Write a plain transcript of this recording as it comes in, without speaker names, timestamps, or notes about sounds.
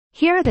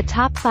Here are the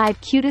top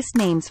 5 cutest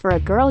names for a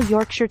girl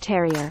Yorkshire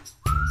Terrier.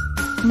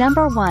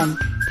 Number 1.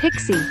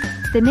 Pixie,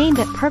 the name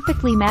that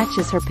perfectly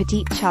matches her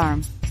petite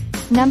charm.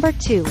 Number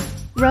 2.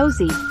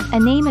 Rosie, a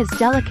name as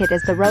delicate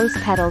as the rose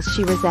petals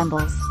she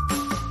resembles.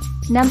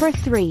 Number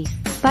 3.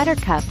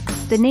 Buttercup,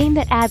 the name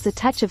that adds a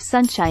touch of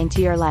sunshine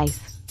to your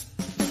life.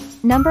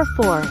 Number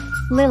 4.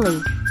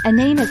 Lily, a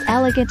name as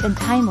elegant and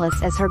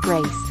timeless as her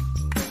grace.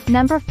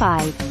 Number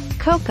 5.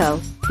 Coco,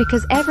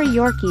 because every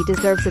Yorkie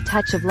deserves a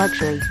touch of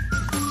luxury.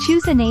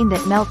 Choose a name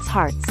that melts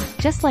hearts,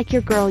 just like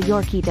your girl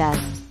Yorkie does.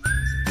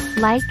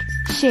 Like,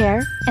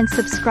 share, and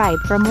subscribe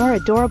for more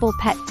adorable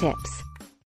pet tips.